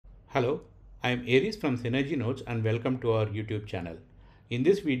Hello, I am Aries from Synergy Notes and welcome to our YouTube channel. In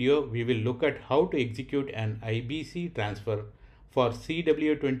this video, we will look at how to execute an IBC transfer for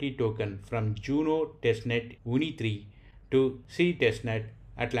CW20 token from Juno Testnet Uni-3 to C Testnet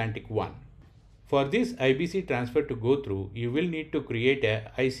Atlantic-1. For this IBC transfer to go through, you will need to create a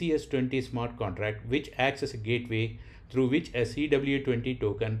ICS20 smart contract which acts as a gateway through which a CW20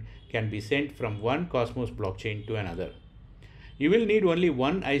 token can be sent from one Cosmos blockchain to another. You will need only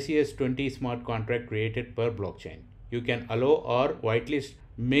one ICS20 smart contract created per blockchain. You can allow or whitelist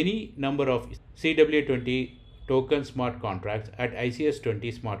many number of CW20 token smart contracts at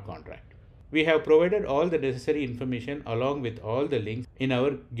ICS20 smart contract. We have provided all the necessary information along with all the links in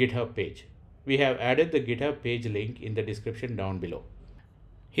our GitHub page. We have added the GitHub page link in the description down below.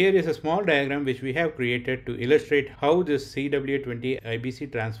 Here is a small diagram which we have created to illustrate how this CW20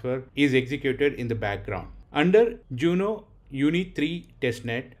 IBC transfer is executed in the background. Under Juno Uni-3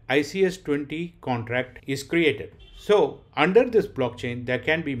 testnet, ICS20 contract is created. So under this blockchain, there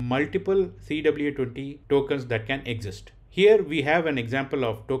can be multiple CW20 tokens that can exist. Here we have an example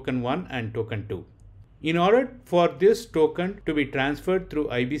of token 1 and token 2. In order for this token to be transferred through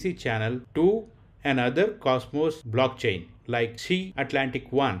IBC channel to another Cosmos blockchain like SEI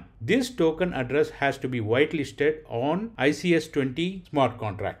Atlantic-1, this token address has to be whitelisted on ICS20 smart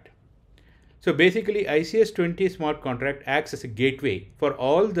contract. So basically ICS20 smart contract acts as a gateway for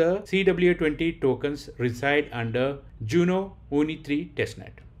all the CW20 tokens reside under Juno Uni-3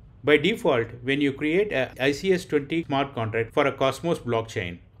 testnet. By default, when you create a ICS20 smart contract for a Cosmos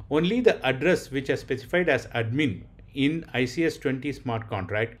blockchain, only the address which is specified as admin in ICS20 smart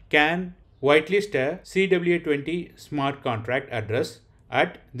contract can whitelist a CW20 smart contract address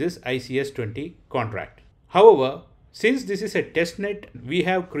at this ICS20 contract. However, since this is a testnet, we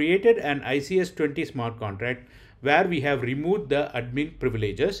have created an ICS20 smart contract where we have removed the admin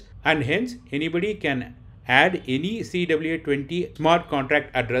privileges, and hence anybody can add any CW20 smart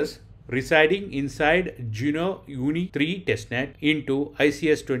contract address residing inside Juno Uni-3 testnet into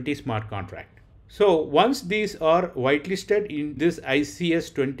ICS20 smart contract. So once these are whitelisted in this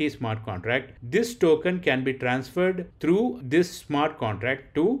ICS20 smart contract, this token can be transferred through this smart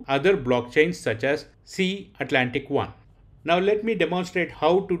contract to other blockchains such as SEI Atlantic-1. Now let me demonstrate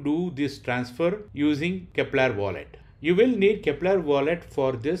how to do this transfer using Kepler Wallet. You will need Kepler Wallet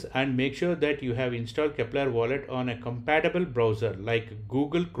for this, and make sure that you have installed Kepler Wallet on a compatible browser like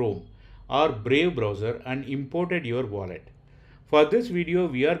Google Chrome or Brave browser and imported your wallet. For this video,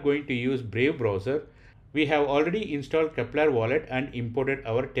 we are going to use Brave browser. We have already installed Kepler Wallet and imported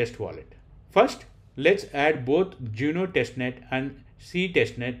our test wallet. First, let's add both Juno Testnet and C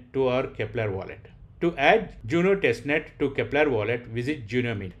Testnet to our Kepler Wallet. To add Juno Testnet to Kepler Wallet, visit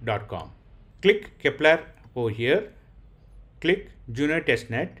JunoMint.com. Click Kepler over here. Click Juno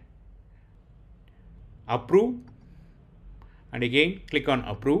Testnet. Approve. And again, click on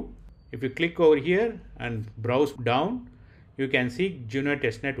Approve. If you click over here and browse down, you can see Juno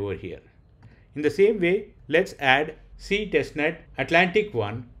Testnet over here. In the same way, let's add C Testnet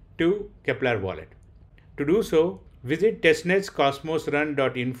Atlantic-1 to Kepler Wallet. To do so, visit testnets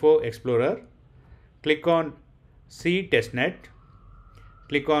CosmosRun.info Explorer. Click on C Testnet.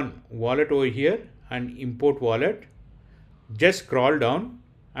 Click on Wallet over here and Import Wallet. Just scroll down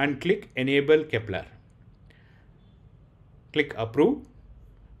and click Enable Kepler. Click Approve,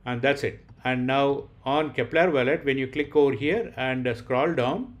 and that's it. And now on Kepler Wallet, when you click over here and scroll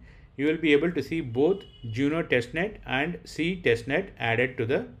down, you will be able to see both Juno Testnet and C Testnet added to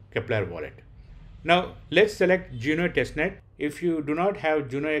the Kepler Wallet. Now let's select Juno Testnet. If you do not have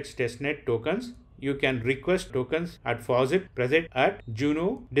Juno X Testnet tokens, you can request tokens at faucet present at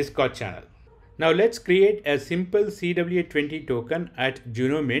Juno Discord channel. Now let's create a simple CW20 token at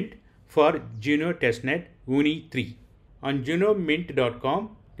JunoMint for Juno Testnet Uni-3. On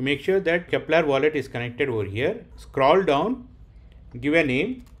JunoMint.com, make sure that Kepler Wallet is connected over here. Scroll down, give a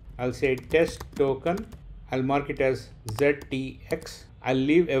name. I'll say test token. I'll mark it as ZTX. I'll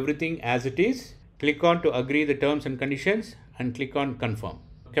leave everything as it is. Click on to agree the terms and conditions and click on confirm.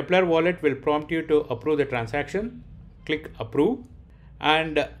 Kepler Wallet will prompt you to approve the transaction. Click approve,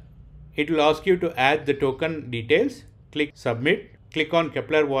 and it will ask you to add the token details. Click submit. Click on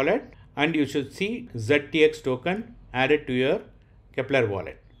Kepler Wallet, and you should see ZTX token added to your Kepler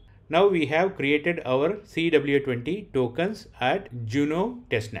Wallet. Now we have created our CW20 tokens at Juno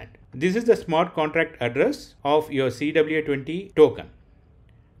Testnet. This is the smart contract address of your CW20 token.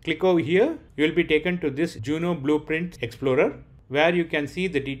 Click over here. You will be taken to this Juno Blueprint Explorer where you can see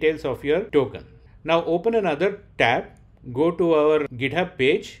the details of your token. Now open another tab. Go to our GitHub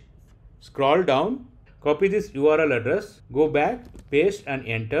page. Scroll down. Copy this URL address, go back, paste and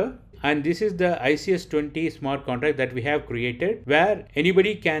enter. And this is the ICS20 smart contract that we have created, where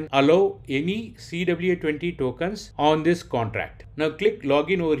anybody can allow any CW20 tokens on this contract. Now click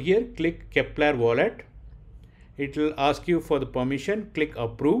login over here, click Kepler Wallet. It will ask you for the permission, click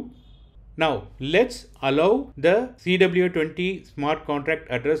approve. Now let's allow the CW20 smart contract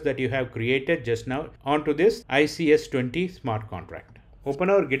address that you have created just now onto this ICS20 smart contract.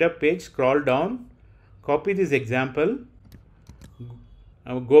 Open our GitHub page, scroll down, copy this example.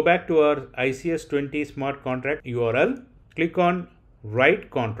 Now go back to our ICS20 smart contract URL, click on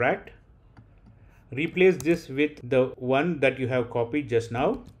write contract, replace this with the one that you have copied just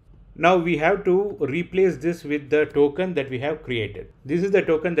now. Now we have to replace this with the token that we have created. This is the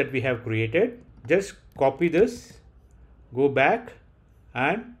token that we have created. Just copy this, go back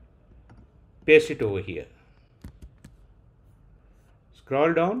and paste it over here.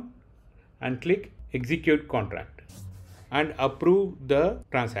 Scroll down and click execute contract and approve the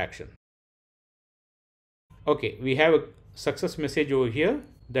transaction. Okay, we have a success message over here.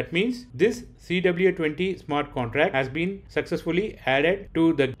 That means this CW20 smart contract has been successfully added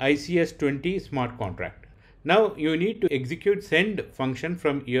to the ICS20 smart contract. Now you need to execute send function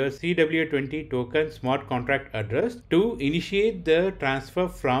from your CW20 token smart contract address to initiate the transfer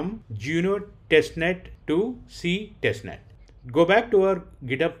from Juno Testnet to C Testnet. Go back to our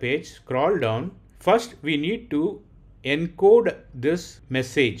GitHub page, scroll down. First we need to encode this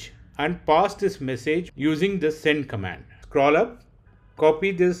message and pass this message using the send command. Scroll up,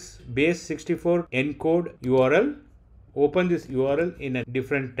 copy this base 64 encode URL, open this URL in a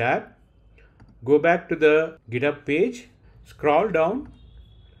different tab, go back to the GitHub page, scroll down,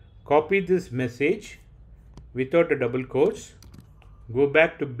 copy this message without the double quotes, go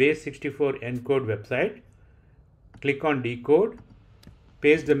back to base 64 encode website, click on decode,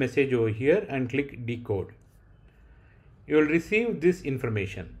 paste the message over here and click decode. You will receive this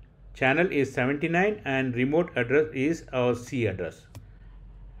information. Channel is 79 and remote address is our C address.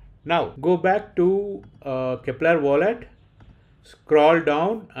 Now go back to Kepler Wallet, scroll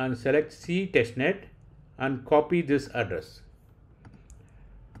down and select C Testnet and copy this address.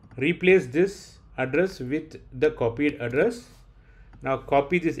 Replace this address with the copied address. Now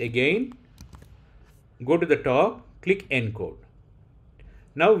copy this again, go to the top, click encode.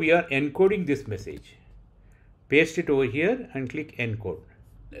 Now we are encoding this message. Paste it over here and click encode.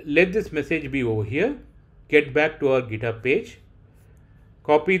 Let this message be over here. Get back to our GitHub page.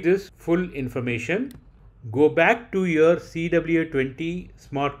 Copy this full information. Go back to your CW20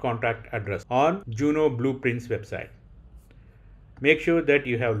 smart contract address on Juno Blueprints website. Make sure that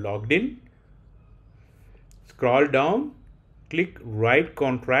you have logged in. Scroll down, click write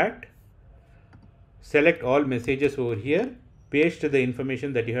contract. Select all messages over here. Paste the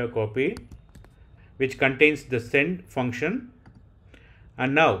information that you have copied, which contains the send function.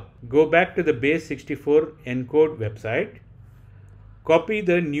 And now go back to the base 64 encode website, copy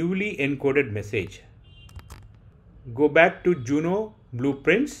the newly encoded message, go back to Juno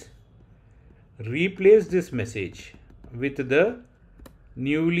Blueprints, replace this message with the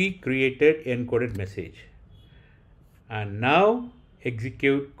newly created encoded message, and now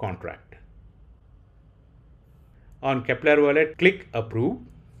execute contract. On Kepler Wallet, click approve.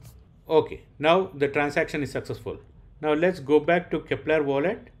 Okay, now the transaction is successful. Now let's go back to Kepler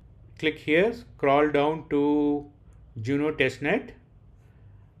Wallet. Click here, scroll down to Juno Testnet.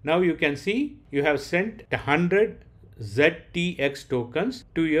 Now you can see you have sent 100 ZTX tokens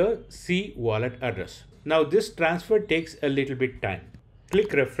to your C wallet address. Now this transfer takes a little bit time.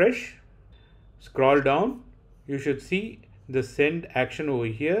 Click refresh, scroll down. You should see the send action over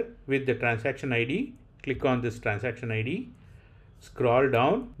here with the transaction ID. Click on this transaction ID. Scroll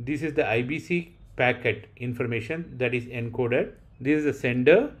down. This is the IBC packet information that is encoded. This is the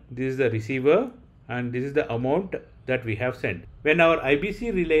sender, this is the receiver, and this is the amount that we have sent. When our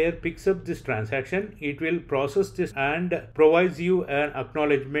IBC relayer picks up this transaction, it will process this and provides you an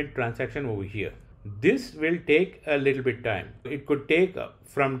acknowledgement transaction over here. This will take a little bit time. It could take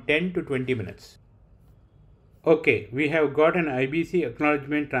from 10 to 20 minutes. Okay, we have got an IBC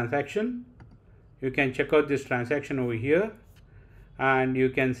acknowledgement transaction. You can check out this transaction over here and you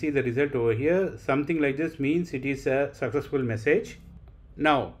can see the result over here. Something like this means it is a successful message.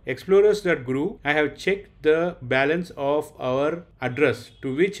 Now, explorers.group, I have checked the balance of our address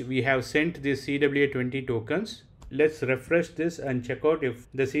to which we have sent these CW20 tokens. Let's refresh this and check out if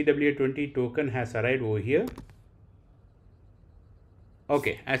the CW20 token has arrived over here.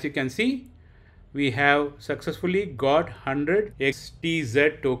 Okay, as you can see, we have successfully got 100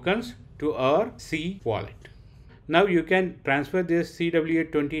 XTZ tokens to our C wallet. Now you can transfer this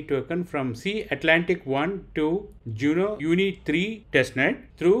CW20 token from SEI Atlantic-1 to Juno Uni-3 testnet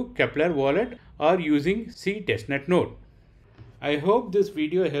through Kepler Wallet or using SEI Testnet node. I hope this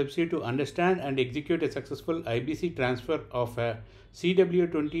video helps you to understand and execute a successful IBC transfer of a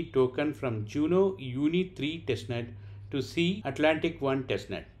CW20 token from Juno Uni-3 testnet to SEI Atlantic-1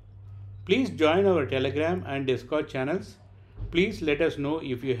 testnet. Please join our Telegram and Discord channels. Please let us know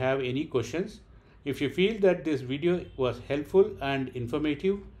if you have any questions. If you feel that this video was helpful and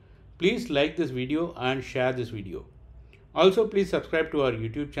informative, please like this video and share this video. Also, please subscribe to our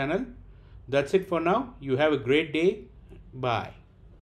YouTube channel. That's it for now. You have a great day. Bye.